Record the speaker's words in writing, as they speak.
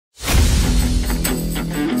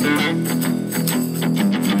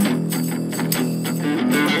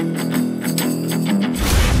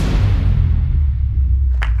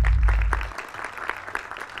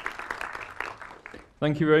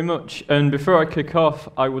Thank you very much. And before I kick off,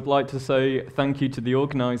 I would like to say thank you to the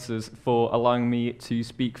organisers for allowing me to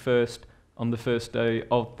speak first on the first day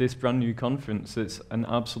of this brand new conference. It's an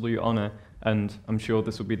absolute honour, and I'm sure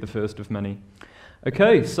this will be the first of many.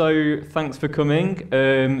 Okay, so thanks for coming.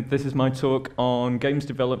 This is my talk on games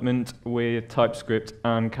development with TypeScript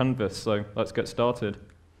and Canvas, so let's get started.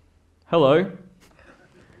 Hello,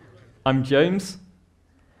 I'm James.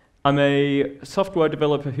 I'm a software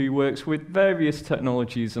developer who works with various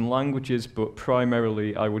technologies and languages, but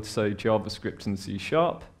primarily I would say JavaScript and C#.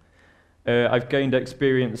 I've gained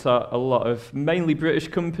experience at a lot of mainly British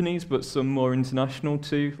companies, but some more international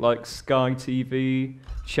too, like Sky TV,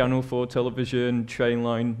 Channel 4 Television,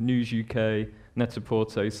 Trainline, News UK,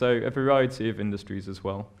 Net-a-Porter, so a variety of industries as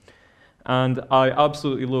well. And I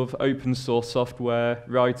absolutely love open source software,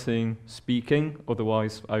 writing, speaking,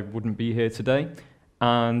 otherwise I wouldn't be here today,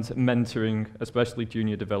 and mentoring, especially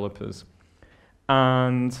junior developers.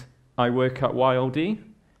 And I work at YLD.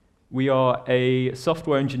 We are a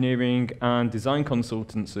software engineering and design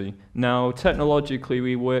consultancy. Now, technologically,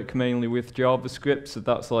 we work mainly with JavaScript, so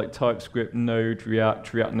that's like TypeScript, Node,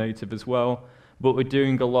 React, React Native as well. But we're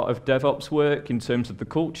doing a lot of DevOps work in terms of the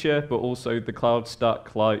culture, but also the cloud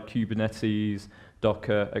stack like Kubernetes,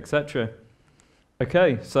 Docker, etc.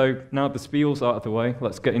 Okay, so now the spiel's out of the way,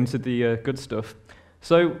 let's get into the good stuff.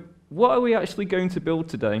 So what are we actually going to build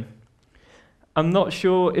today? I'm not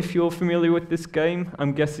sure if you're familiar with this game.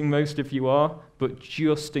 I'm guessing most of you are, but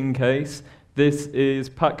just in case, this is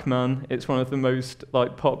Pac-Man. It's one of the most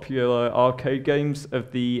popular arcade games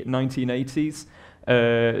of the 1980s,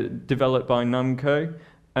 developed by Namco.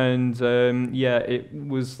 And yeah, it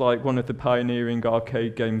was like one of the pioneering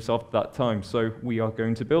arcade games of that time. So we are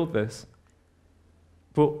going to build this.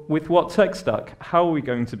 But with what tech stack? How are we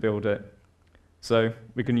going to build it? So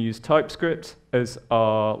we're going to use TypeScript as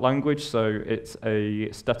our language, so it's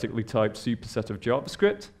a statically typed superset of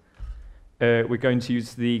JavaScript. We're going to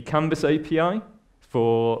use the Canvas API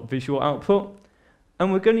for visual output.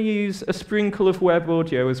 And we're going to use a sprinkle of web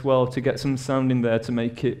audio as well to get some sound in there to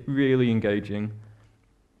make it really engaging.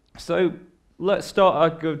 So let's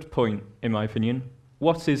start at a good point, in my opinion.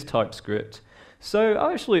 What is TypeScript? So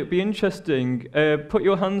actually, it'd be interesting. Put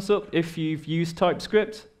your hands up if you've used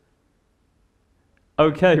TypeScript.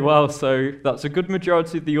 Okay, well, so that's a good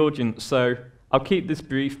majority of the audience, so I'll keep this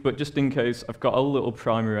brief, but just in case, I've got a little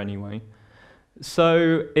primer anyway.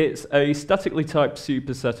 So it's a statically typed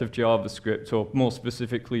superset of JavaScript, or more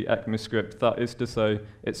specifically ECMAScript. That is to say,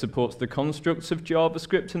 it supports the constructs of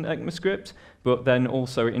JavaScript and ECMAScript, but then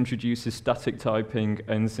also it introduces static typing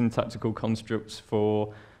and syntactical constructs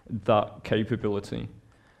for that capability.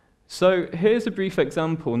 So here's a brief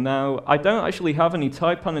example. Now, I don't actually have any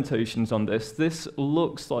type annotations on this. This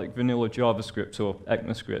looks like vanilla JavaScript or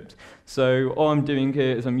ECMAScript. So all I'm doing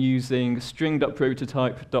here is I'm using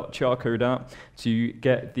string.prototype.charcode to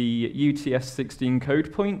get the UTF-16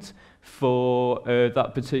 code point for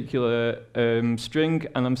that particular string,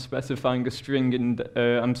 and I'm specifying a string and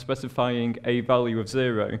I'm specifying a value of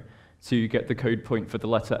 0 to get the code point for the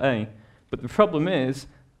letter A. But the problem is,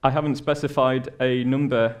 I haven't specified a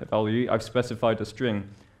number value, I've specified a string.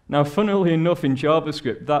 Now, funnily enough, in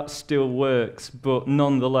JavaScript, that still works, but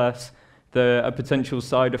nonetheless, there are potential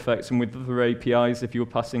side effects, and with other APIs, if you're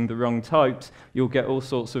passing the wrong types, you'll get all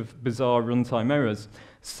sorts of bizarre runtime errors.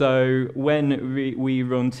 So when we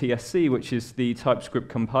run TSC, which is the TypeScript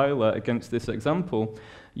compiler against this example,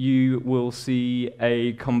 you will see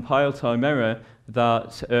a compile time error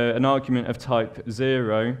that an argument of type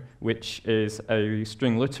 0, which is a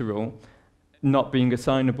string literal, not being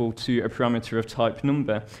assignable to a parameter of type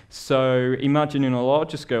number. So imagine in a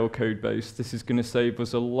larger scale code base, this is going to save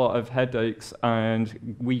us a lot of headaches,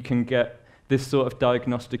 and we can get this sort of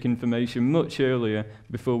diagnostic information much earlier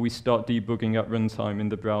before we start debugging at runtime in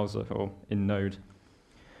the browser or in Node.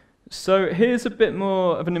 So here's a bit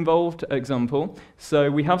more of an involved example.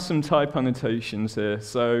 So we have some type annotations here.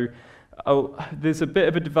 So there's a bit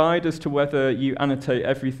of a divide as to whether you annotate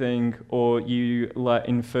everything or you let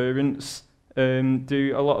inference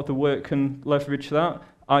do a lot of the work and leverage that.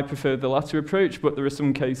 I prefer the latter approach, but there are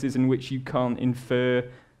some cases in which you can't infer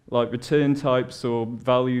like return types or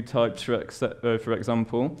value types, for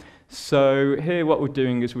example. So here what we're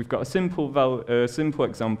doing is we've got a simple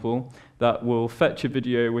example that will fetch a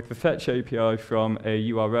video with the fetch API from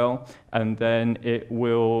a URL, and then it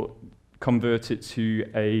will convert it to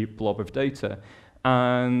a blob of data.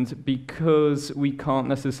 And because we can't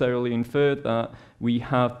necessarily infer that, we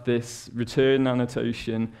have this return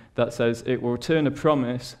annotation that says it will return a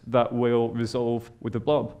promise that will resolve with a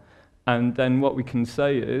blob. And then what we can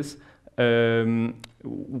say is,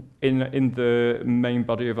 in the main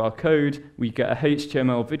body of our code, we get a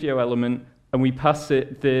HTML video element, and we pass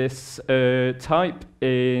it this type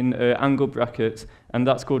in angle brackets, and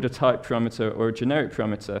that's called a type parameter or a generic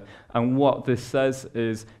parameter. And what this says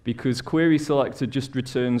is, because query selector just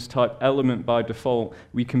returns type element by default,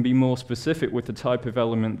 we can be more specific with the type of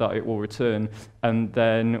element that it will return, and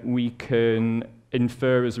then we can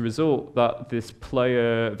infer as a result that this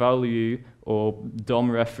player value or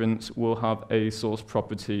DOM reference will have a source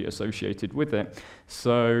property associated with it.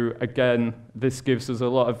 So again, this gives us a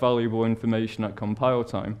lot of valuable information at compile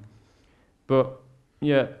time. But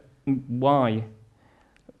yeah, why?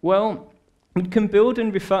 Well, we can build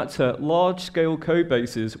and refactor large-scale code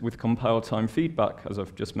bases with compile time feedback, as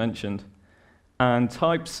I've just mentioned. And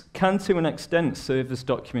types can, to an extent, serve as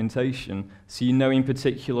documentation, so you know in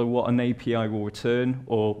particular what an API will return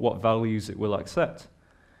or what values it will accept.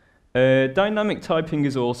 Dynamic typing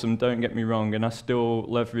is awesome, don't get me wrong, and I still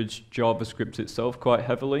leverage JavaScript itself quite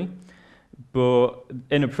heavily. But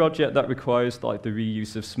in a project that requires like the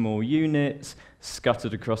reuse of small units,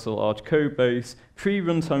 scattered across a large code base,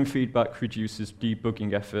 pre-runtime feedback reduces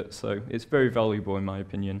debugging effort, so it's very valuable in my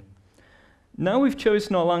opinion. Now we've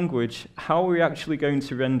chosen our language, how are we actually going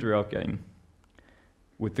to render our game?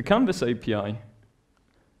 With the Canvas API,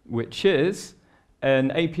 which is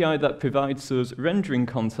an API that provides us rendering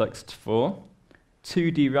context for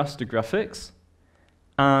 2D raster graphics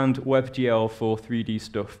and WebGL for 3D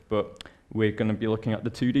stuff, but we're going to be looking at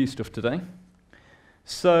the 2D stuff today.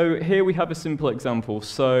 So here we have a simple example.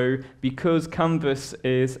 So because Canvas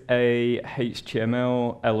is a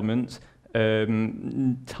HTML element,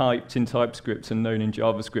 typed in Typescript and known in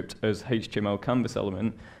JavaScript as HTML canvas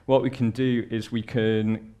element, what we can do is we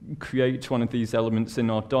can create one of these elements in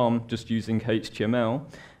our DOM just using HTML,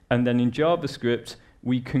 and then in JavaScript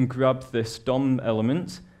we can grab this DOM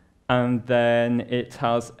element, and then it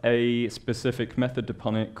has a specific method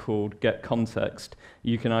upon it called getContext.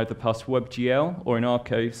 You can either pass WebGL, or in our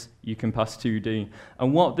case, you can pass 2D.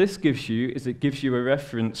 And what this gives you is it gives you a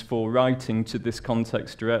reference for writing to this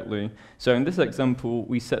context directly. So in this example,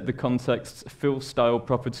 we set the context's fill style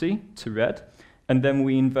property to red, and then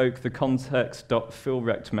we invoke the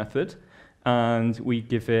context.fillRect method, and we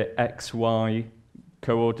give it x, y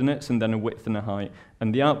coordinates, and then a width and a height.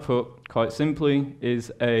 And the output, quite simply,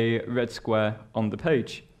 is a red square on the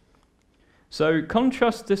page. So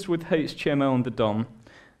contrast this with HTML and the DOM.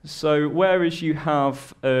 So whereas you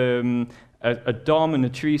have a DOM and a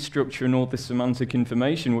tree structure and all this semantic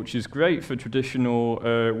information, which is great for traditional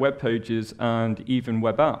web pages and even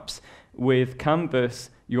web apps, with Canvas,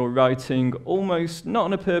 you're writing almost, not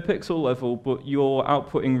on a per pixel level, but you're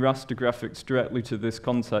outputting raster graphics directly to this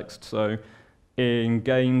context. So in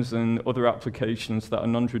games and other applications that are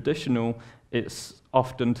non-traditional, it's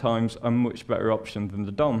oftentimes a much better option than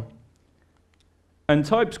the DOM. And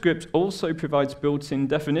TypeScript also provides built-in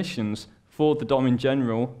definitions for the DOM in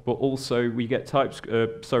general, but also we get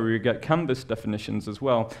Canvas definitions as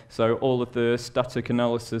well. So all of the static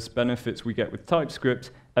analysis benefits we get with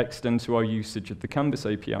TypeScript extend to our usage of the Canvas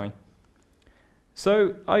API.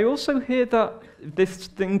 So I also hear that this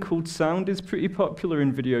thing called sound is pretty popular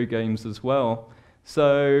in video games as well.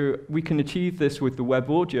 So we can achieve this with the Web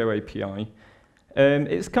Audio API.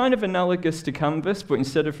 It's kind of analogous to Canvas, but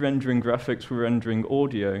instead of rendering graphics, we're rendering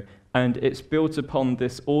audio. And it's built upon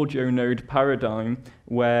this audio node paradigm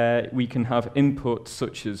where we can have inputs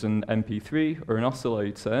such as an MP3 or an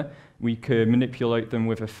oscillator. We can manipulate them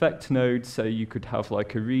with effect nodes, say you could have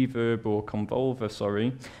like a reverb or convolver,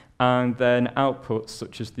 sorry, and then outputs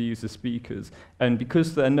such as the user speakers. And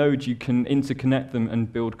because they're nodes, you can interconnect them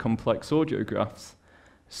and build complex audio graphs.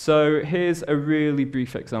 So here's a really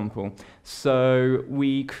brief example. So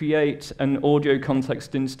we create an audio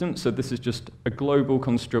context instance. So this is just a global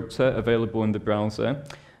constructor available in the browser.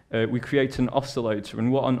 We create an oscillator,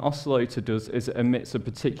 and what an oscillator does is it emits a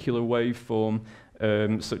particular waveform,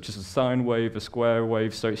 such as a sine wave, a square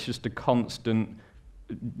wave, so it's just a constant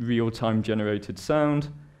real-time generated sound.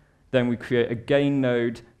 Then we create a gain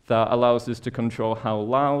node that allows us to control how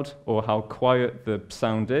loud or how quiet the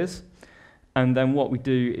sound is. And then what we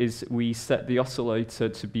do is we set the oscillator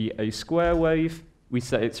to be a square wave. We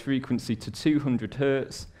set its frequency to 200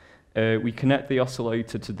 hertz. We connect the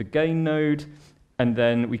oscillator to the gain node, and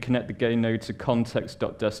then we connect the gain node to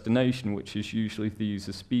context.destination, which is usually the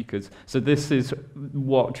user speakers. So this is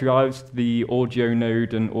what drives the audio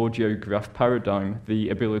node and audio graph paradigm, the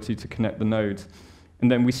ability to connect the nodes.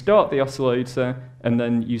 And then we start the oscillator, and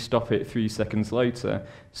then you stop it 3 seconds later.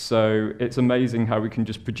 So it's amazing how we can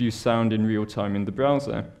just produce sound in real time in the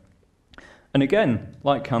browser. And again,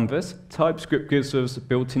 like Canvas, TypeScript gives us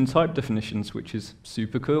built-in type definitions, which is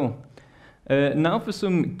super cool. Now for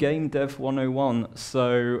some Game Dev 101.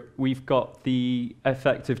 So we've got the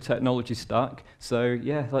effective technology stack. So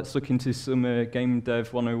yeah, let's look into some Game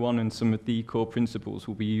Dev 101 and some of the core principles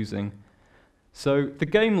we'll be using. So the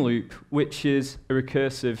game loop, which is a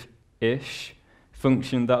recursive-ish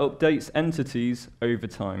function that updates entities over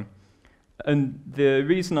time. And the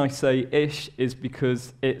reason I say ish is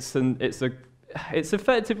because it's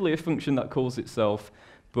effectively a function that calls itself,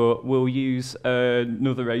 but we'll use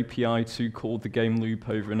another API to call the game loop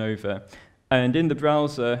over and over. And in the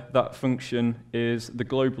browser, that function is the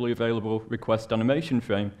globally available request animation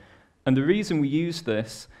frame. And the reason we use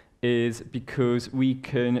this is because we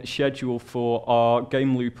can schedule for our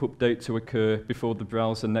game loop update to occur before the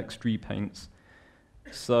browser next repaints.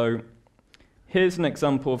 So here's an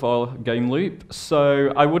example of our game loop.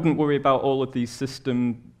 So I wouldn't worry about all of these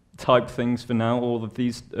system type things for now. All of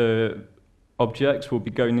these objects will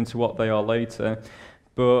be going into what they are later.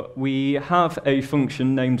 But we have a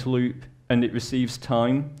function named loop, and it receives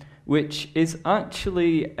time, which is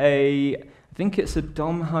actually I think it's a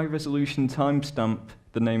DOM high resolution timestamp,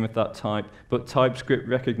 the name of that type, but TypeScript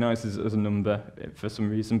recognizes it as a number for some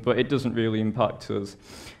reason, but it doesn't really impact us.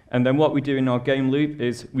 And then what we do in our game loop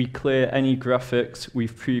is we clear any graphics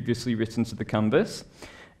we've previously written to the canvas.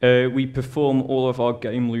 We perform all of our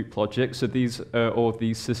game loop logic, so these are all of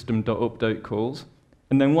these system.update calls.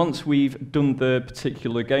 And then once we've done the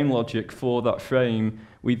particular game logic for that frame,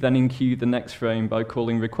 we then enqueue the next frame by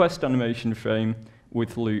calling request animation frame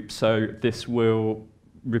with loop. So this will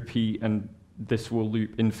repeat and this will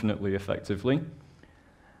loop infinitely effectively.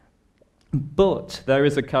 But there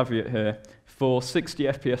is a caveat here. For 60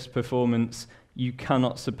 FPS performance, you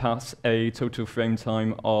cannot surpass a total frame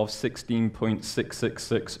time of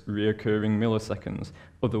 16.666 reoccurring milliseconds.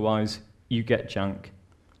 Otherwise, you get jank.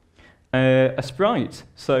 A sprite.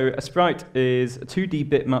 So a sprite is a 2D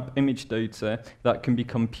bitmap image data that can be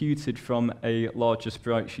computed from a larger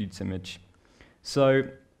sprite sheet image. So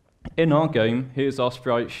in our game, here's our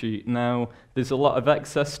sprite sheet. Now, there's a lot of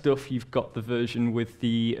excess stuff. You've got the version with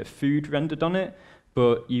the food rendered on it,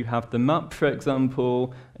 but you have the map, for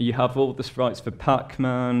example. You have all the sprites for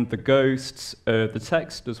Pac-Man, the ghosts, the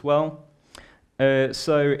text as well.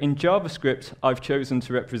 So in JavaScript, I've chosen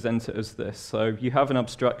to represent it as this. So you have an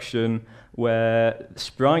abstraction where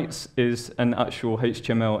sprites is an actual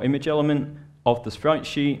HTML image element of the sprite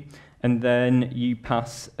sheet, and then you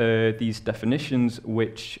pass these definitions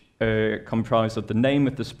which comprise of the name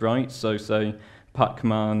of the sprite. So say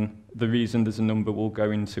Pac-Man, the reason there's a number we'll go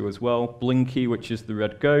into as well, Blinky, which is the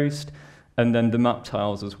red ghost, and then the map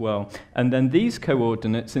tiles as well. And then these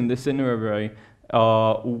coordinates in this inner array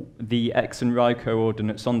are the x and y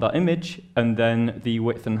coordinates on that image, and then the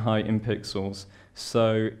width and height in pixels.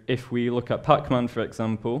 So if we look at Pac-Man, for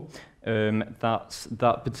example, that's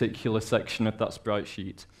that particular section of that sprite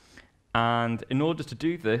sheet. And in order to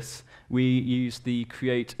do this, we use the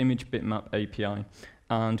create image bitmap API.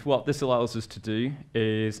 And what this allows us to do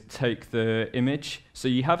is take the image. So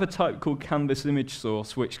you have a type called canvas image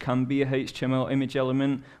source, which can be a HTML image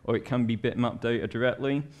element, or it can be bitmap data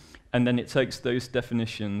directly. And then it takes those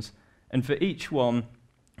definitions. And for each one,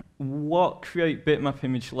 what create bitmap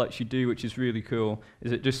image lets you do, which is really cool,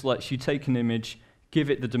 is it just lets you take an image, give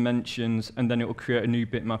it the dimensions, and then it will create a new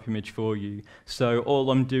bitmap image for you. So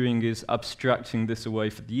all I'm doing is abstracting this away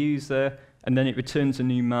for the user, and then it returns a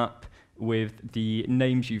new map with the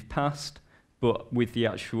names you've passed, but with the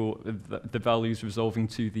actual the values resolving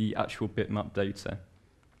to the actual bitmap data.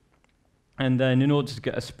 And then in order to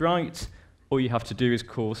get a sprite, all you have to do is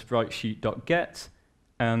call spritesheet.get,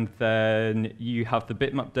 and then you have the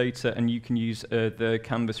bitmap data, and you can use the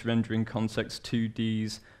canvas rendering context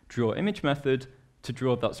 2D's draw image method to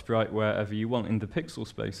draw that sprite wherever you want in the pixel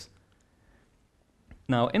space.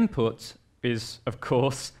 Now, input is, of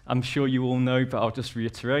course, I'm sure you all know, but I'll just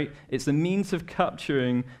reiterate, it's a means of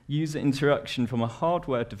capturing user interaction from a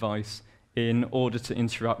hardware device in order to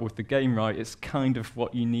interact with the game, right? It's kind of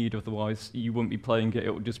what you need, otherwise you wouldn't be playing it,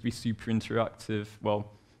 it would just be super interactive.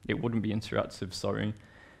 Well, it wouldn't be interactive, sorry.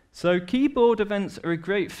 So keyboard events are a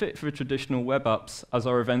great fit for traditional web apps, as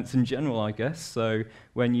are events in general, I guess. So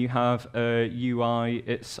when you have a UI,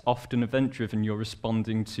 it's often event-driven. You're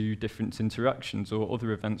responding to different interactions or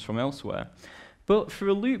other events from elsewhere. But for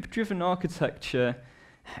a loop-driven architecture,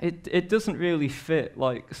 it doesn't really fit.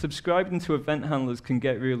 Like, subscribing to event handlers can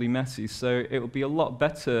get really messy, so it would be a lot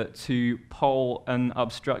better to poll an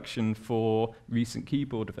abstraction for recent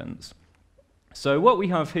keyboard events. So what we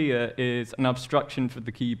have here is an abstraction for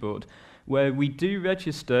the keyboard, where we do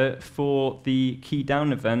register for the key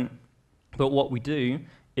down event, But what we do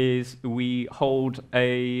is we hold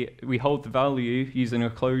the value using a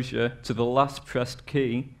closure to the last pressed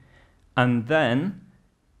key, and then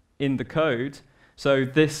in the code, so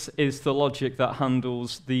this is the logic that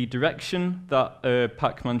handles the direction that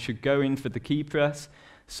Pac-Man should go in for the key press.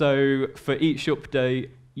 So for each update,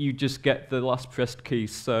 you just get the last pressed key.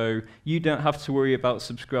 So you don't have to worry about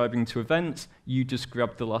subscribing to events, you just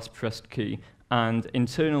grab the last pressed key. And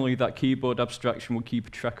internally, that keyboard abstraction will keep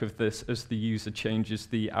track of this as the user changes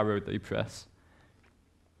the arrow they press.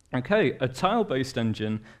 Okay, a tile-based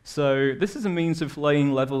engine. So this is a means of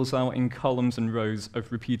laying levels out in columns and rows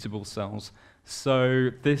of repeatable cells.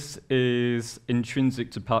 So this is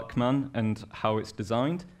intrinsic to Pac-Man and how it's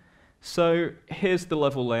designed. So here's the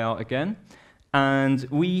level layout again. And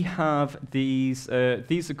we have these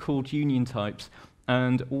are called union types.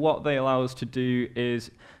 And what they allow us to do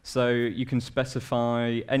is, so you can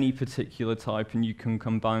specify any particular type and you can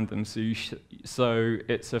combine them. So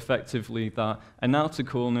it's effectively that an outer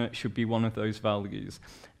corner should be one of those values.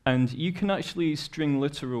 And you can actually string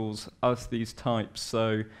literals as these types.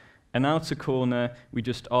 So an outer corner, we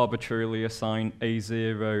just arbitrarily assign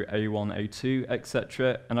A0, A1, A2,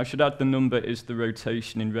 etc. And I should add the number is the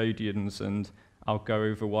rotation in radians, and I'll go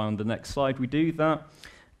over why on the next slide we do that.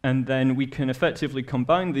 And then we can effectively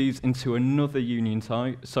combine these into another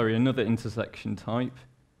another intersection type.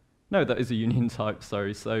 No, that is a union type,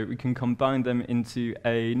 sorry. So we can combine them into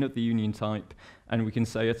another union type, and we can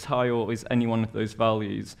say a tile is any one of those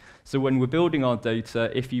values. So when we're building our data,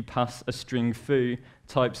 if you pass a string through,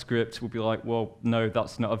 Typescript will be like, well, no,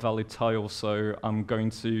 that's not a valid tile, so I'm going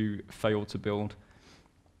to fail to build.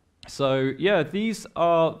 So yeah, these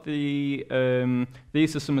are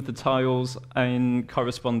some of the tiles in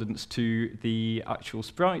correspondence to the actual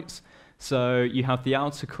sprites. So you have the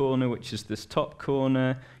outer corner, which is this top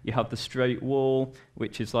corner. You have the straight wall,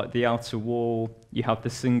 which is like the outer wall. You have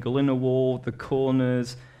the single inner wall, the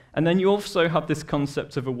corners. And then you also have this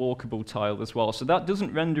concept of a walkable tile as well. So that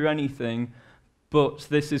doesn't render anything, but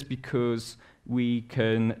this is because we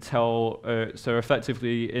can tell, so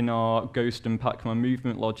effectively in our Ghost and Pac-Man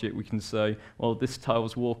movement logic, we can say, well, this tile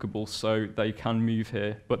is walkable, so they can move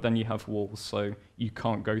here, but then you have walls, so you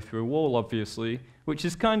can't go through a wall, obviously, which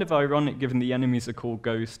is kind of ironic given the enemies are called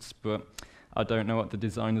ghosts, but I don't know what the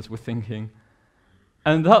designers were thinking.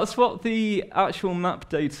 And that's what the actual map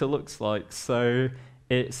data looks like. So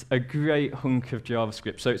it's a great hunk of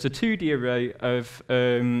JavaScript. So it's a 2D array of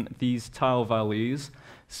these tile values.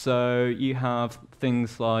 So you have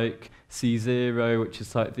things like C0, which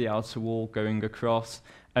is like the outer wall going across.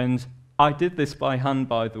 And I did this by hand,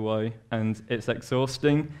 by the way, and it's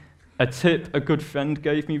exhausting. A tip a good friend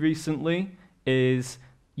gave me recently is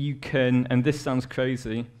you can, and this sounds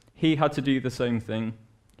crazy, he had to do the same thing.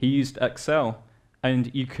 He used Excel,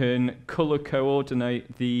 and you can color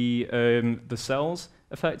coordinate the cells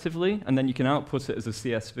effectively, and then you can output it as a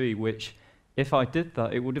CSV, which if I did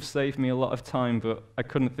that, it would have saved me a lot of time, but I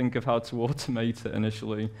couldn't think of how to automate it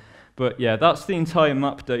initially. But yeah, that's the entire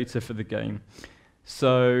map data for the game.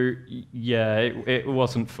 So yeah, it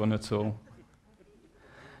wasn't fun at all.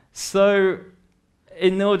 So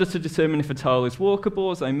in order to determine if a tile is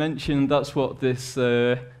walkable, as I mentioned, that's what this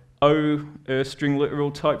O string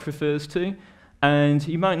literal type refers to. And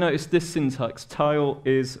you might notice this syntax, tile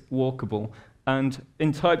is walkable. And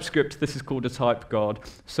in TypeScript, this is called a type guard.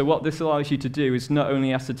 So what this allows you to do is not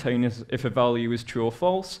only ascertain if a value is true or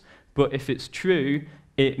false, but if it's true,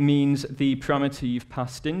 it means the parameter you've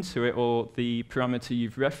passed into it or the parameter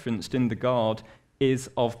you've referenced in the guard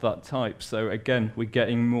is of that type. So again, we're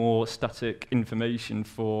getting more static information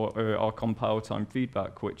for our compile time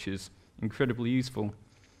feedback, which is incredibly useful.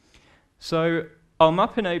 So our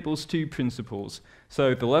map enables two principles.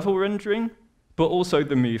 So the level rendering, but also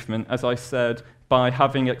the movement, as I said, by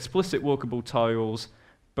having explicit walkable tiles,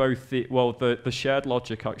 both the shared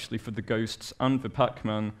logic actually for the ghosts and the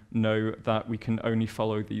Pac-Man know that we can only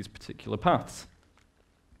follow these particular paths.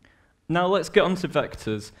 Now let's get on to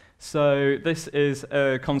vectors. So this is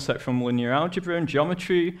a concept from linear algebra and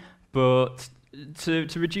geometry, but to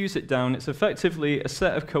reduce it down, it's effectively a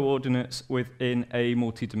set of coordinates within a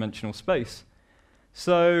multi-dimensional space.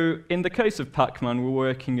 So in the case of Pac-Man, we're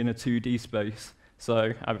working in a 2D space.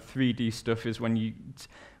 So 3D stuff is when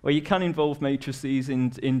you can involve matrices in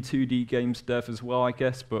 2D games dev as well, I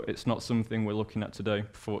guess, but it's not something we're looking at today,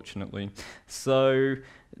 fortunately. So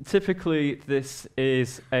typically, this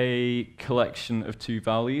is a collection of two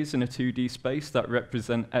values in a 2D space that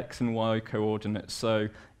represent x and y coordinates. So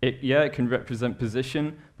it can represent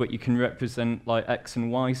position, but you can represent like x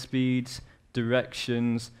and y speeds,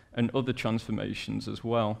 directions, and other transformations as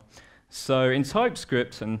well. So in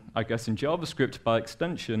TypeScript, and I guess in JavaScript by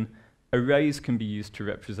extension, arrays can be used to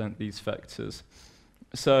represent these vectors.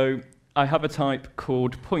 So I have a type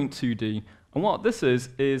called point2d, and what this is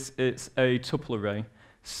it's a tuple array.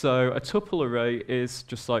 So a tuple array is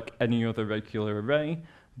just like any other regular array,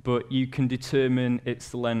 but you can determine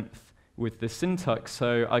its length with the syntax.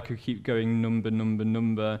 So I could keep going number, number,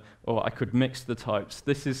 number, or I could mix the types.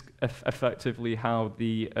 This is effectively how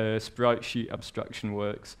the sprite sheet abstraction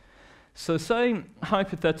works. So say,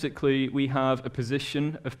 hypothetically, we have a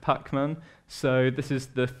position of Pac-Man. So this is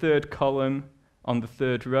the third column on the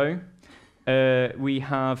third row. We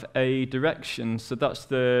have a direction, so that's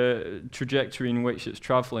the trajectory in which it's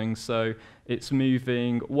traveling. So it's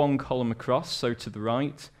moving one column across, so to the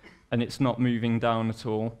right, and it's not moving down at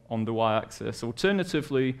all on the y-axis.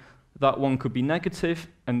 Alternatively, that one could be negative,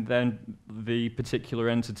 and then the particular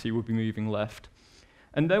entity would be moving left.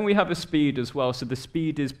 And then we have a speed as well. So the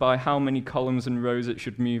speed is by how many columns and rows it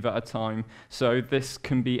should move at a time. So this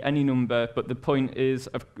can be any number, but the point is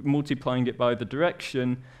of multiplying it by the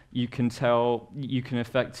direction, you can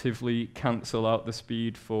effectively cancel out the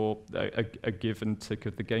speed for a given tick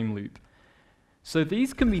of the game loop. So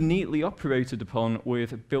these can be neatly operated upon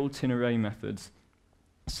with built-in array methods.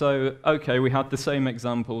 So, okay, we had the same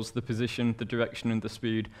examples, the position, the direction, and the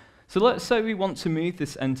speed. So let's say we want to move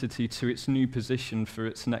this entity to its new position for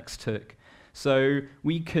its next tick. So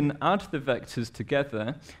we can add the vectors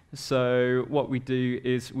together. So what we do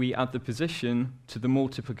is we add the position to the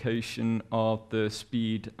multiplication of the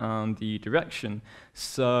speed and the direction.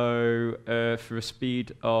 So for a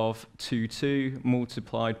speed of 2, 2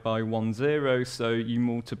 multiplied by 1, 0, so you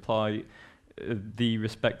multiply the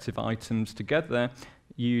respective items together,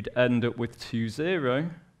 you'd end up with 2, 0.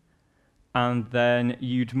 And then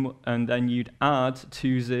you'd add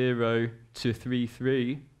 2, 0 to 3,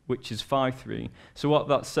 3, which is 5, 3. So what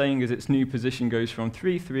that's saying is its new position goes from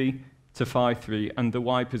 3, 3 to 5, 3, and the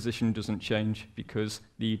y position doesn't change because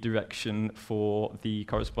the direction for the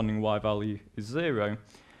corresponding y value is 0.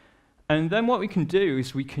 And then what we can do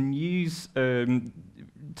is we can use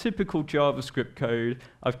typical JavaScript code.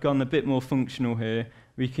 I've gone a bit more functional here.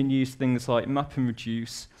 We can use things like map and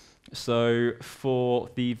reduce. So for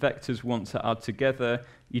the vectors we want to add together,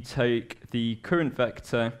 you take the current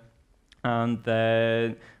vector, and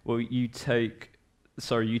then you take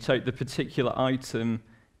the particular item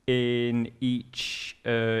in each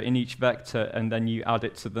vector, and then you add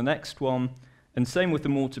it to the next one. And same with the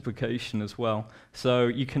multiplication as well. So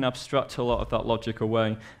you can abstract a lot of that logic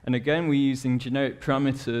away. And again, we're using generic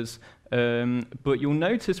parameters. But you'll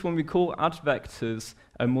notice when we call add vectors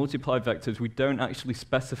and multiply vectors, we don't actually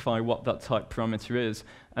specify what that type parameter is.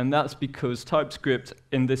 And that's because TypeScript,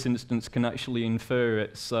 in this instance, can actually infer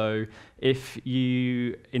it. So if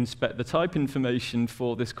you inspect the type information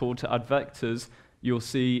for this call to add vectors, you'll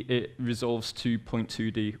see it resolves to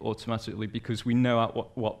point2d automatically because we know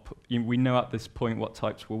at this point what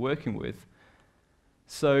types we're working with.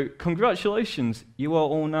 So congratulations, you are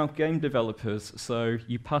all now game developers. So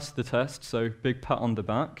you passed the test, so big pat on the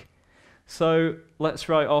back. So let's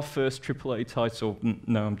write our first AAA title.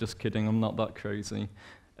 No, I'm just kidding, I'm not that crazy.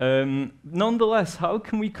 Nonetheless, how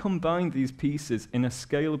can we combine these pieces in a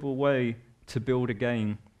scalable way to build a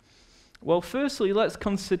game? Well, firstly, let's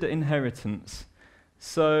consider inheritance.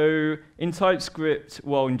 So in TypeScript,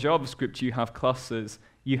 well, in JavaScript, you have classes.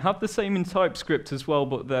 You have the same in TypeScript as well,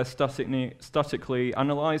 but they're statically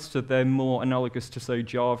analyzed, so they're more analogous to, say,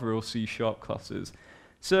 Java or C# classes.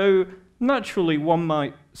 So naturally, one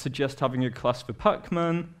might suggest having a class for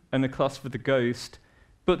Pac-Man and a class for the ghost,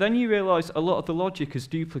 but then you realize a lot of the logic is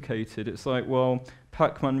duplicated. It's like, well,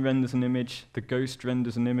 Pac-Man renders an image, the ghost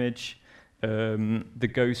renders an image,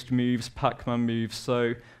 the ghost moves, Pac-Man moves,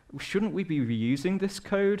 so shouldn't we be reusing this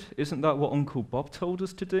code? Isn't that what Uncle Bob told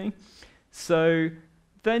us to do? So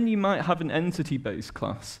then you might have an entity-based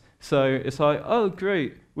class. So it's like, oh,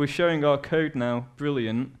 great, we're showing our code now,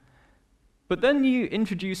 brilliant. But then you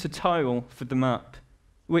introduce a tile for the map,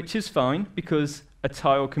 which is fine, because a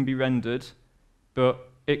tile can be rendered,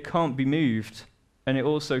 but it can't be moved, and it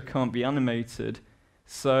also can't be animated.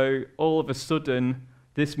 So all of a sudden,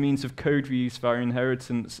 this means of code reuse via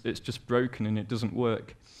inheritance, it's just broken and it doesn't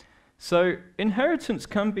work. So inheritance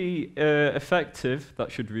can be effective,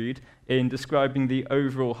 that should read, in describing the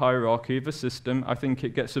overall hierarchy of a system. I think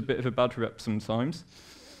it gets a bit of a bad rep sometimes.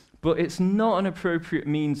 But it's not an appropriate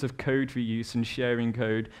means of code reuse and sharing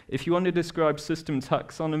code. If you want to describe system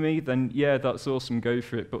taxonomy, then yeah, that's awesome, go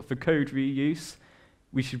for it. But for code reuse,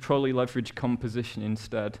 we should probably leverage composition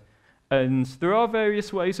instead. And there are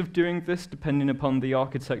various ways of doing this depending upon the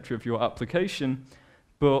architecture of your application.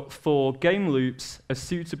 But for game loops, a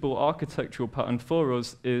suitable architectural pattern for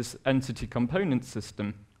us is entity component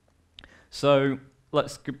system. So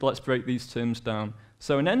let's break these terms down.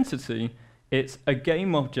 So an entity, it's a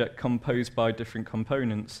game object composed by different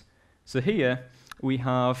components. So here we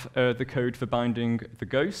have the code for binding the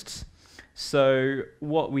ghosts. So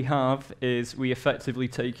what we have is we effectively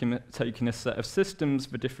taking a set of systems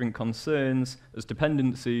for different concerns as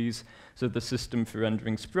dependencies. So the system for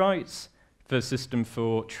rendering sprites, the system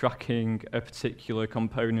for tracking a particular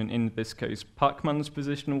component, in this case Pac-Man's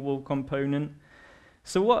positionable component.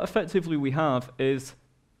 So what effectively we have is,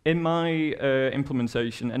 in my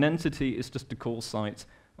implementation, an entity is just a call site.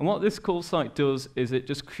 And what this call site does is it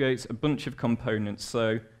just creates a bunch of components.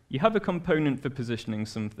 So you have a component for positioning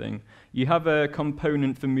something. You have a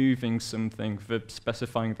component for moving something, for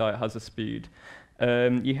specifying that it has a speed.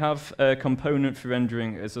 You have a component for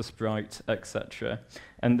rendering as a sprite, etc.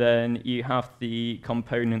 And then you have the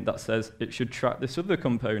component that says it should track this other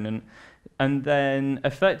component. And then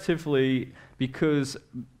effectively, because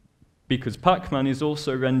Pac-Man is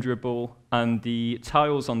also renderable and the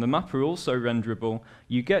tiles on the map are also renderable,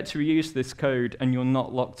 you get to reuse this code and you're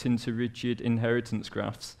not locked into rigid inheritance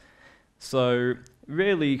graphs. So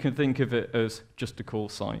really you can think of it as just a call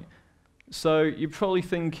site. So you're probably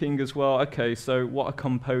thinking as well, okay, so what are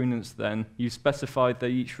components then? You specified they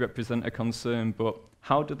each represent a concern, but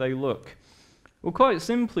how do they look? Well, quite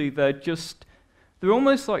simply, they're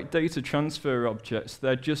almost like data transfer objects.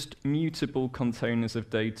 They're just mutable containers of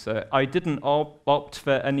data. I didn't opt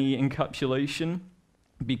for any encapsulation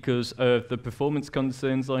because of the performance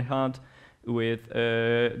concerns I had with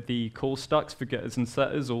the call stacks for getters and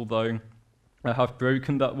setters, although I have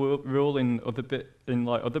broken that rule in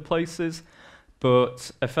other places.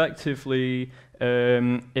 But effectively,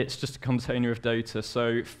 it's just a container of data.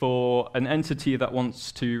 So for an entity that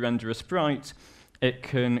wants to render a sprite, it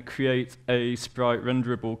can create a sprite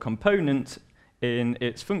renderable component in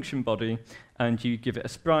its function body, and you give it a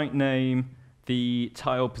sprite name, the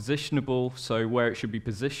tile positionable, so where it should be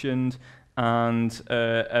positioned, and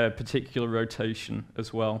a particular rotation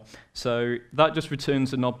as well. So that just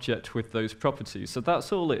returns an object with those properties. So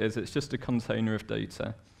that's all it is. It's just a container of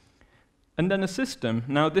data. And then a system.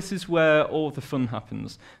 Now, this is where all the fun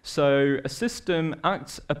happens. So a system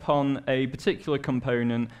acts upon a particular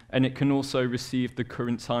component, and it can also receive the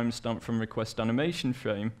current timestamp from request animation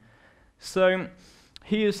frame. So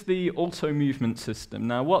here's the auto movement system.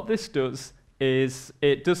 Now, what this does is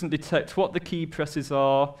it doesn't detect what the key presses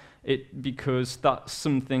are, because that's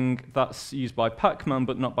something that's used by Pac-Man,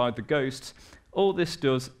 but not by the ghosts. All this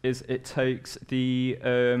does is it takes the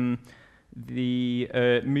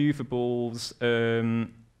movable's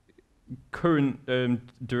current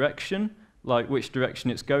direction, like which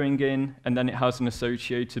direction it's going in, and then it has an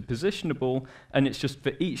associated positionable, and it's just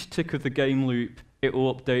for each tick of the game loop, it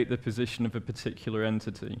will update the position of a particular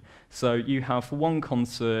entity. So you have one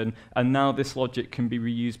concern, and now this logic can be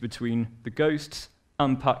reused between the ghosts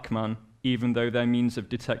and Pac-Man, even though their means of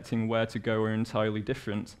detecting where to go are entirely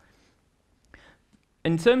different.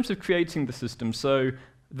 In terms of creating the system, so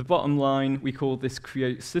the bottom line, we call this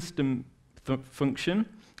create system function,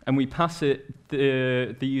 and we pass it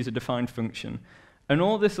the user-defined function. And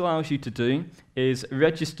all this allows you to do is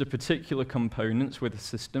register particular components with a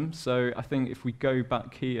system. So I think if we go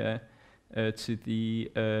back here to the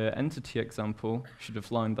entity example, should have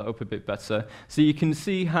lined that up a bit better. So you can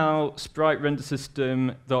see how sprite render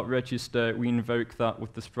system.register, we invoke that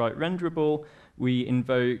with the sprite renderable. We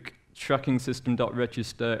invoke tracking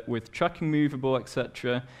system.register with tracking movable,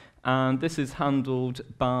 etc. And this is handled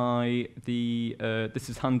by the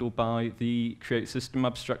create system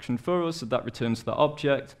abstraction for us, so that returns the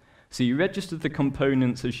object. So you register the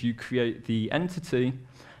components as you create the entity,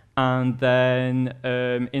 and then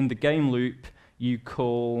in the game loop you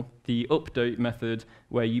call the update method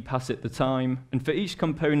where you pass it the time, and for each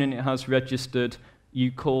component it has registered,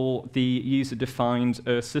 you call the user-defined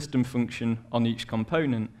system function on each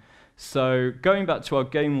component. So going back to our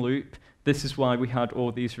game loop, this is why we had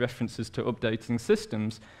all these references to updating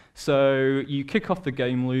systems. So you kick off the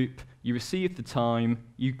game loop, you receive the time,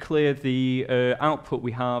 you clear the output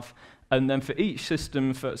we have, and then for each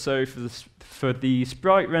system, for the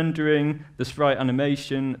sprite rendering, the sprite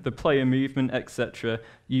animation, the player movement, etc.,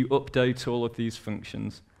 you update all of these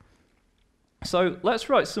functions. So let's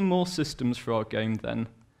write some more systems for our game then.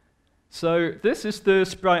 So this is the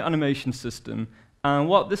sprite animation system, and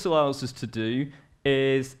what this allows us to do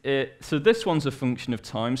is so this one's a function of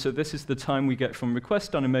time, so this is the time we get from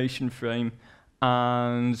request animation frame,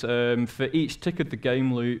 and for each tick of the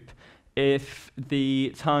game loop, If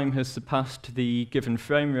the time has surpassed the given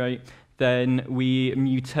frame rate, then we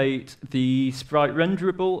mutate the sprite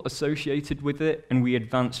renderable associated with it, and we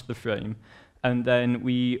advance the frame. And then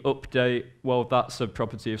we update, well, that's a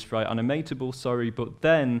property of sprite animatable, sorry, but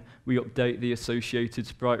then we update the associated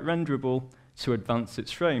sprite renderable to advance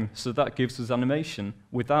its frame. So that gives us animation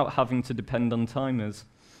without having to depend on timers.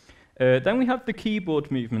 Then we have the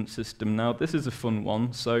keyboard movement system. Now, this is a fun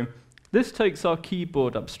one. So this takes our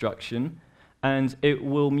keyboard abstraction, and it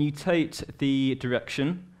will mutate the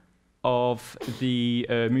direction of the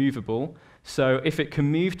movable. So if it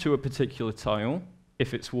can move to a particular tile,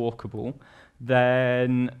 if it's walkable,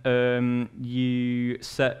 then you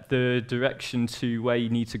set the direction to where you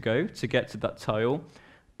need to go to get to that tile.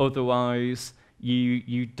 Otherwise,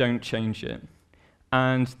 you don't change it.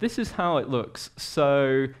 And this is how it looks.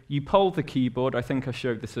 So you poll the keyboard. I think I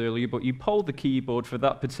showed this earlier, but you poll the keyboard for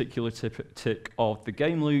that particular tick of the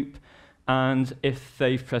game loop. And if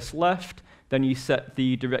they've pressed left, then you set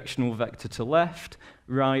the directional vector to left.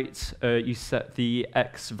 Right, you set the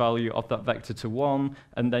x value of that vector to 1,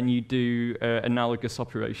 and then you do analogous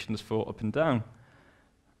operations for up and down.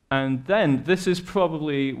 And then this is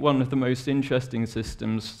probably one of the most interesting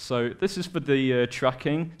systems. So this is for the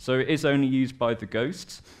tracking, so it is only used by the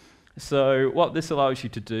ghosts. So what this allows you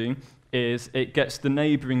to do is it gets the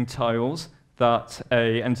neighboring tiles that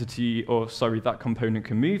that component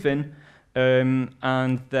can move in,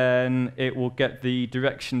 and then it will get the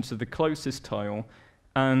direction to the closest tile.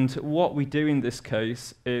 And what we do in this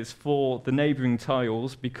case is for the neighboring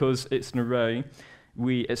tiles, because it's an array,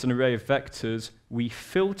 it's an array of vectors, we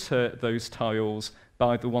filter those tiles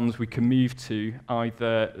by the ones we can move to,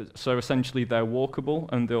 so essentially they're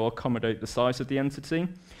walkable and they'll accommodate the size of the entity.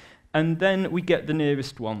 And then we get the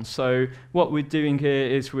nearest one. So what we're doing here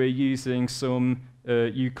is we're using some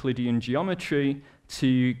Euclidean geometry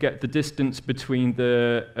to get the distance between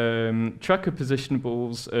the tracker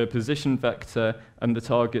positionable's position vector and the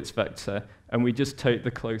target's vector, and we just take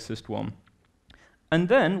the closest one. And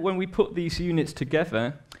then when we put these units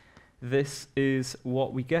together, this is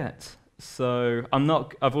what we get. So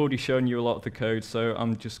I've already shown you a lot of the code, so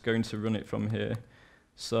I'm just going to run it from here.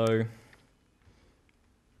 So,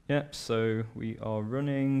 yep, so we are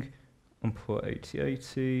running on port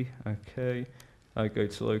 8080, okay, I go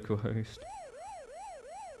to localhost.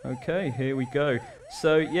 Okay, here we go.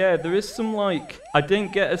 So yeah, there is some I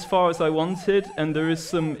didn't get as far as I wanted, and there is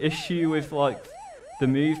some issue with the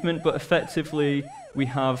movement, but effectively we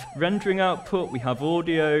have rendering output, we have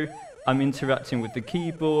audio, I'm interacting with the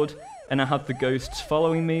keyboard, and I have the ghosts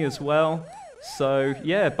following me as well. So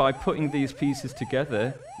yeah, by putting these pieces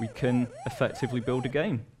together, we can effectively build a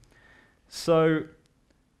game. So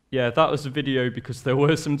yeah, that was a video because there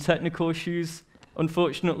were some technical issues,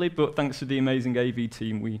 unfortunately, but thanks to the amazing AV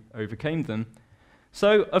team, we overcame them.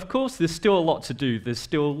 So, of course, there's still a lot to do. There's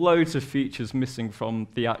still loads of features missing from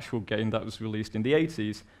the actual game that was released in the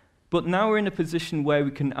 80s. But now we're in a position where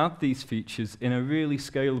we can add these features in a really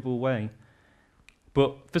scalable way.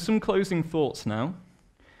 But for some closing thoughts now,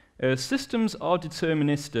 systems are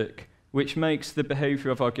deterministic, which makes the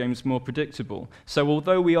behavior of our games more predictable. So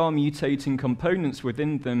although we are mutating components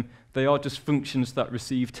within them, they are just functions that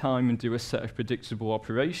receive time and do a set of predictable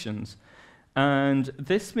operations. And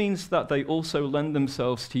this means that they also lend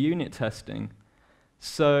themselves to unit testing.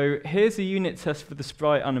 So here's a unit test for the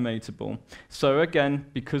sprite animatable. So again,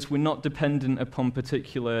 because we're not dependent upon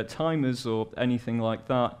particular timers or anything like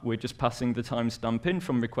that, we're just passing the timestamp in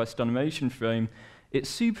from request animation frame, it's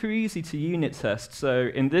super easy to unit test. So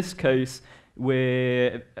in this case,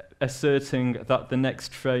 we're asserting that the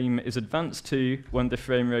next frame is advanced to when the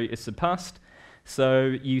frame rate is surpassed.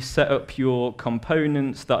 So you set up your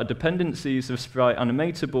components that are dependencies of sprite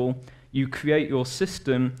animatable, you create your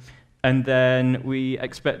system, and then we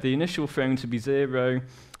expect the initial frame to be 0.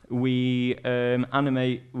 We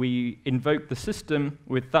we invoke the system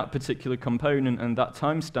with that particular component and that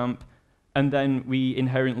timestamp, and then we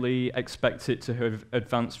inherently expect it to have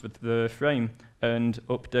advanced with the frame and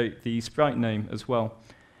update the sprite name as well.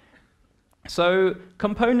 So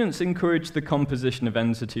components encourage the composition of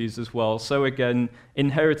entities as well. So again,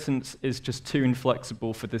 inheritance is just too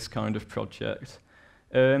inflexible for this kind of project.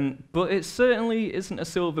 But it certainly isn't a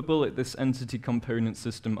silver bullet, this entity component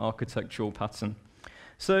system architectural pattern.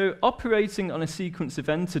 So operating on a sequence of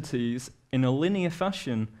entities in a linear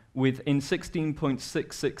fashion within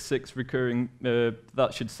 16.666 recurring,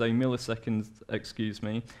 that should say milliseconds, excuse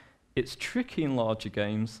me, it's tricky in larger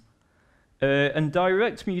games. And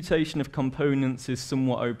direct mutation of components is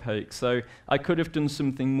somewhat opaque, so I could have done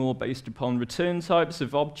something more based upon return types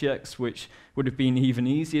of objects, which would have been even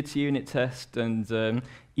easier to unit test and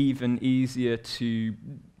even easier to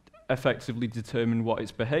effectively determine what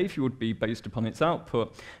its behavior would be based upon its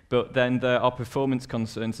output. But then there are performance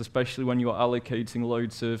concerns, especially when you're allocating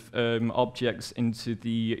loads of objects into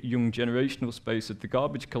the young generational space of the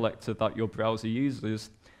garbage collector that your browser uses.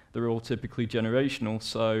 They're all typically generational,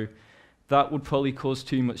 so that would probably cause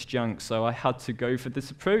too much jank, so I had to go for this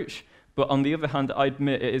approach. But on the other hand, I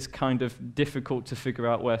admit it is kind of difficult to figure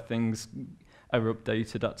out where things are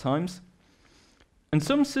updated at times. And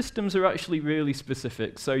some systems are actually really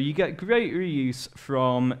specific, so you get great reuse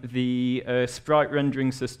from the sprite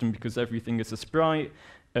rendering system because everything is a sprite,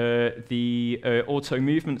 the auto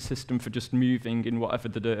movement system for just moving in whatever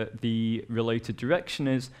the related direction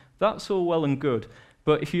is. That's all well and good.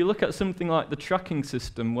 But if you look at something like the tracking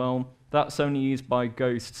system, well, that's only used by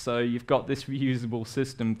Ghost, so you've got this reusable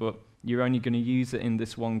system, but you're only going to use it in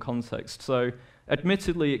this one context. So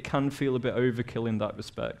admittedly, it can feel a bit overkill in that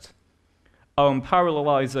respect. And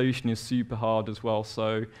parallelization is super hard as well,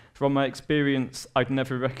 so from my experience, I'd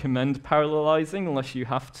never recommend parallelizing unless you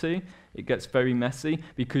have to. It gets very messy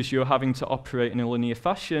because you're having to operate in a linear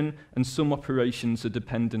fashion, and some operations are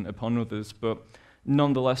dependent upon others, but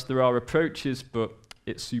nonetheless, there are approaches, but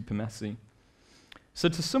it's super messy. So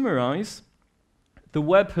to summarize, the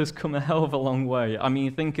web has come a hell of a long way. I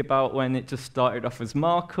mean, think about when it just started off as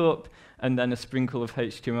markup, and then a sprinkle of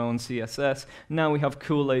HTML and CSS. Now we have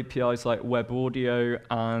cool APIs like Web Audio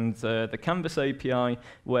and the Canvas API,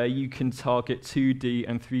 where you can target 2D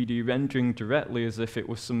and 3D rendering directly as if it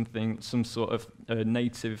was some sort of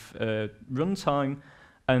native runtime.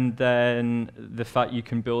 And then the fact you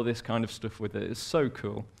can build this kind of stuff with it is so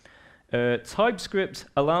cool. Typescript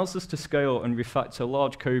allows us to scale and refactor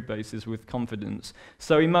large code bases with confidence.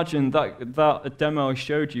 So imagine that demo I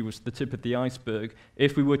showed you was the tip of the iceberg.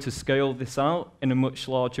 If we were to scale this out in a much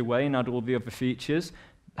larger way and add all the other features,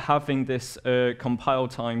 having this compile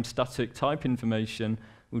time static type information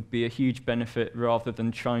would be a huge benefit rather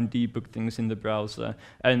than try and debug things in the browser.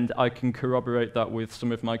 And I can corroborate that with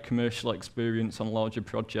some of my commercial experience on larger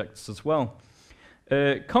projects as well.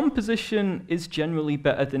 Composition is generally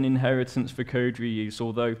better than inheritance for code reuse,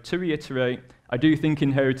 although, to reiterate, I do think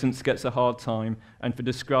inheritance gets a hard time, and for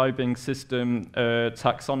describing system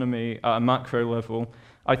taxonomy at a macro level,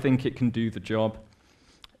 I think it can do the job.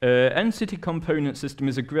 Entity component system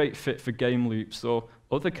is a great fit for game loops or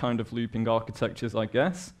other kind of looping architectures, I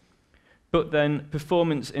guess, but then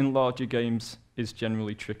performance in larger games is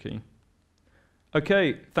generally tricky.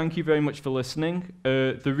 Okay, thank you very much for listening.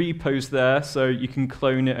 The repo's there, so you can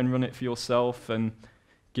clone it and run it for yourself and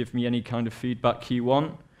give me any kind of feedback you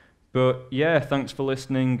want. But yeah, thanks for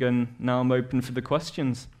listening, and now I'm open for the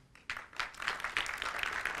questions.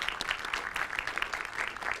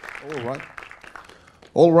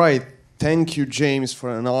 All right. Thank you, James, for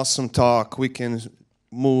an awesome talk. We can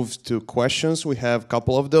move to questions. We have a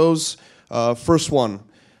couple of those. First one,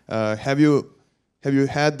 have you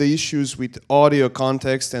had the issues with audio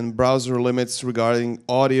context and browser limits regarding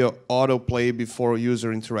audio autoplay before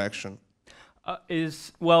user interaction? I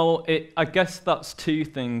guess that's two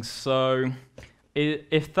things. So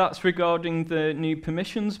if that's regarding the new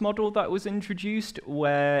permissions model that was introduced,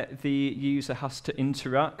 where the user has to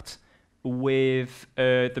interact with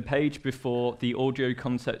the page before the audio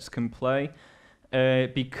context can play,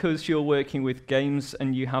 because you're working with games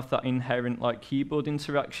and you have that inherent keyboard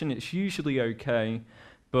interaction, it's usually okay.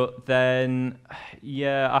 But then,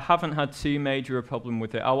 yeah, I haven't had too major a problem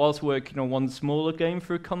with it. I was working on one smaller game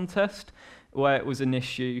for a contest where it was an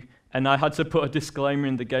issue, and I had to put a disclaimer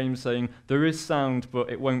in the game saying there is sound, but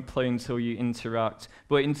it won't play until you interact.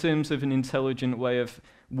 But in terms of an intelligent way of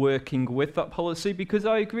working with that policy, because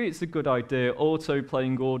I agree it's a good idea,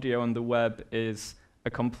 auto-playing audio on the web is a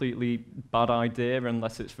completely bad idea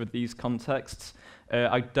unless it's for these contexts.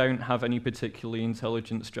 I don't have any particularly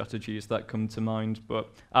intelligent strategies that come to mind, but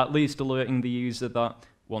at least alerting the user that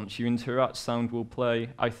once you interact, sound will play.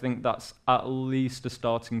 I think that's at least a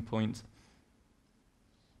starting point.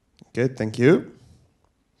 Okay, thank you.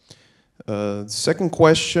 Second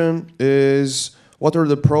question is, what are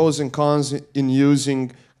the pros and cons in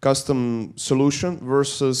using custom solution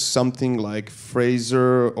versus something like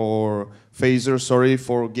Phaser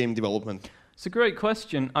for game development? It's a great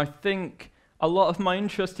question. I think a lot of my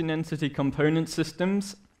interest in entity component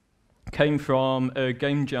systems came from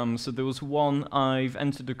game jams. So there was one I've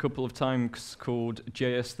entered a couple of times called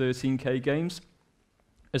JS13K Games.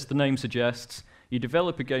 As the name suggests, you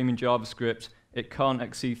develop a game in JavaScript it can't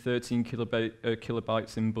exceed 13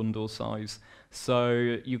 kilobytes in bundle size.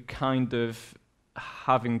 So you're kind of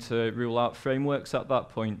having to rule out frameworks at that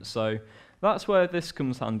point. So that's where this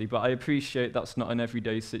comes handy, but I appreciate that's not an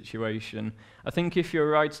everyday situation. I think if you're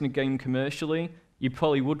writing a game commercially, you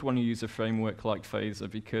probably would want to use a framework like Phaser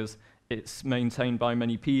because it's maintained by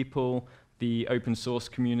many people, the open source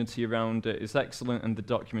community around it is excellent, and the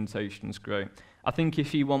documentation is great. I think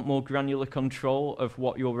if you want more granular control of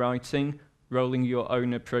what you're writing, rolling your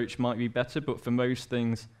own approach might be better, but for most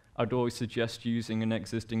things, I'd always suggest using an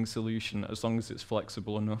existing solution as long as it's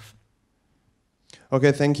flexible enough.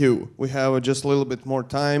 Okay, thank you. We have just a little bit more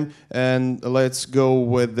time, and let's go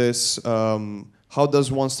with this. How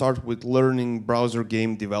does one start with learning browser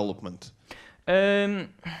game development?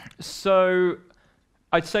 So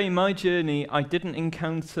I'd say in my journey, I didn't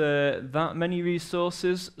encounter that many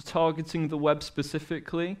resources targeting the web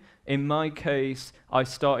specifically. In my case, I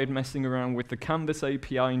started messing around with the Canvas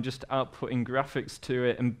API and just outputting graphics to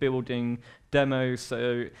it and building demos.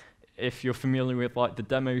 So if you're familiar with like the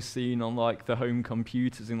demo scene on like the home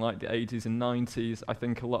computers in like the 80s and 90s, I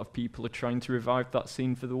think a lot of people are trying to revive that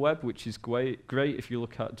scene for the web, which is great if you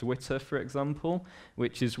look at Twitter, for example,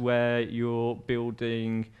 which is where you're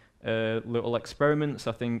building little experiments,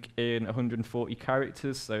 I think, in 140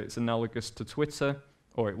 characters, so it's analogous to Twitter,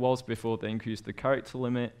 or it was before they increased the character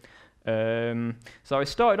limit. So I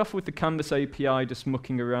started off with the Canvas API, just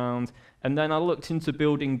mucking around, and then I looked into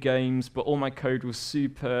building games, but all my code was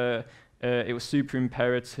super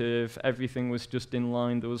imperative, everything was just in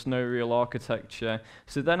line, there was no real architecture.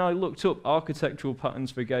 So then I looked up architectural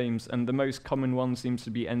patterns for games, and the most common one seems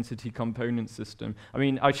to be entity component system. I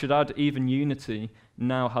mean, I should add, even Unity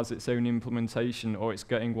now has its own implementation, or it's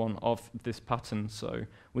getting one of this pattern, so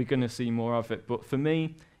we're going to see more of it. But for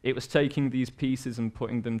me, it was taking these pieces and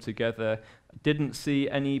putting them together. Didn't see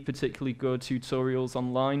any particularly good tutorials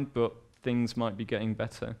online, but things might be getting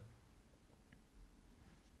better.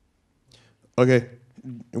 Okay,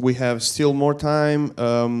 we have still more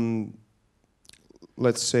time.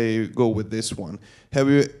 Let's say go with this one. Have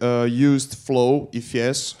you used Flow? If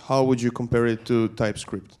yes, how would you compare it to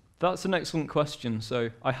Typescript? That's an excellent question. So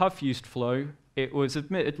I have used Flow. It was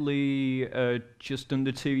admittedly just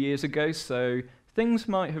under 2 years ago, so things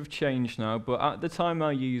might have changed now, but at the time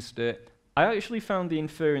I used it, I actually found the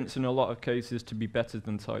inference in a lot of cases to be better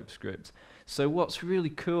than Typescript. So what's really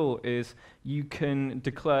cool is you can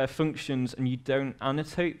declare functions and you don't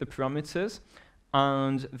annotate the parameters,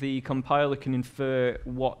 and the compiler can infer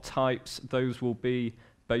what types those will be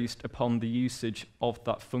based upon the usage of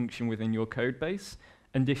that function within your code base.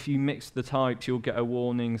 And if you mix the types, you'll get a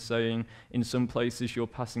warning saying in some places you're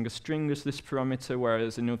passing a string as this parameter,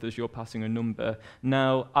 whereas in others you're passing a number.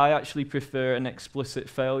 Now, I actually prefer an explicit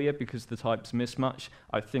failure because the types mismatch.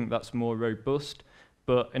 I think that's more robust,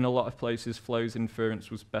 but in a lot of places, Flow's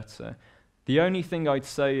inference was better. The only thing I'd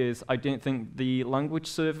say is I didn't think the language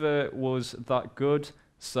server was that good,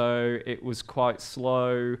 so it was quite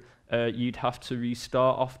slow. You'd have to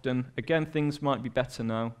restart often. Again, things might be better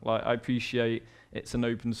now. Like, I appreciate it's an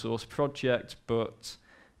open source project, but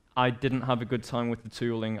I didn't have a good time with the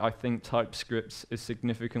tooling. I think TypeScript is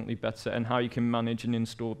significantly better, and how you can manage and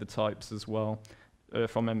install the types as well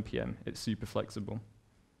from NPM. It's super flexible.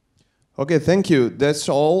 Okay, thank you. That's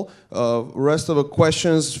all. Rest of the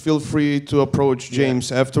questions, feel free to approach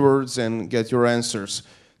James afterwards and get your answers.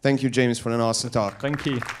 Thank you, James, for an awesome talk. Thank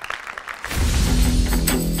you.